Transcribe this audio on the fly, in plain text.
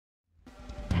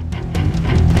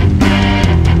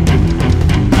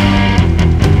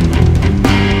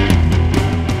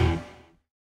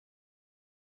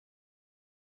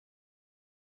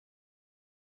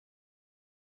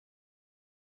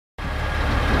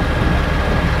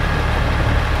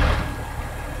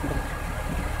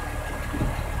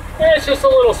It's just a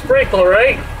little sprinkle,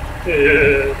 right?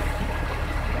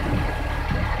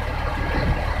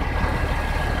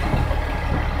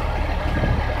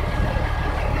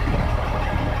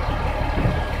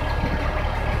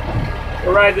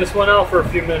 We'll ride this one out for a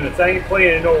few minutes. I ain't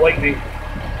playing in no lightning.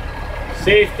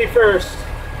 Safety first.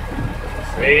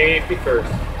 Safety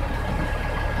first.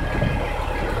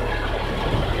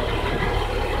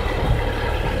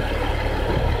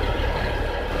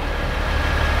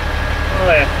 Oh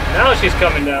yeah, now she's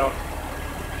coming down.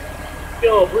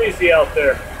 Get a little breezy out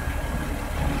there.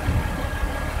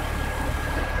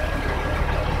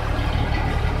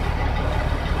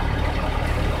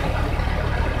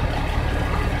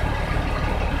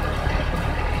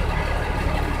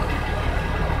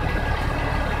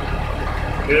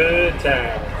 Good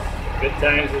times. Good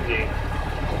times indeed.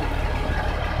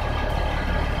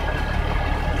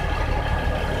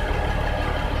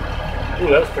 Ooh,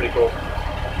 that was pretty cool.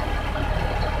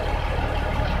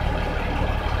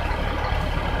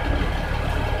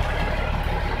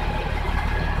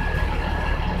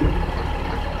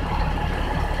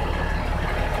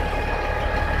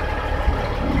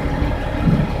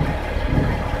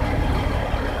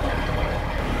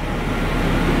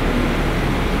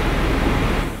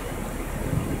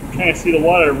 Kind of see the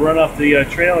water run off the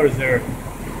trailers there.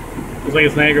 Looks like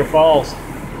it's Niagara Falls.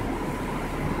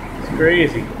 It's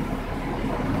crazy.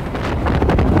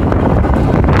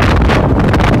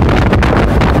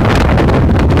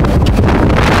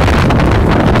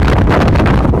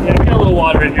 Yeah, we got a little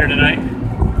water in here tonight.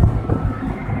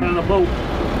 On the boat.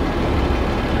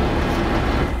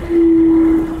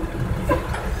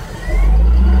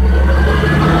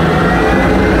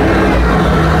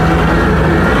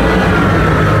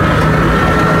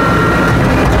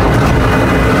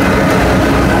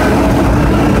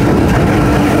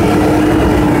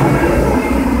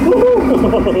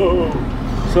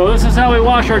 So this is how we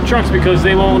wash our trucks because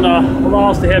they won't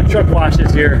allow us to have truck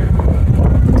washes here.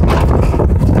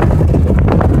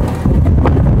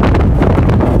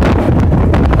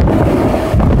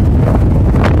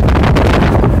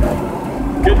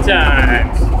 Good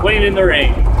times, playing in the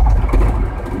rain.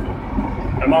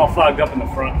 I'm all fogged up in the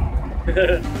front.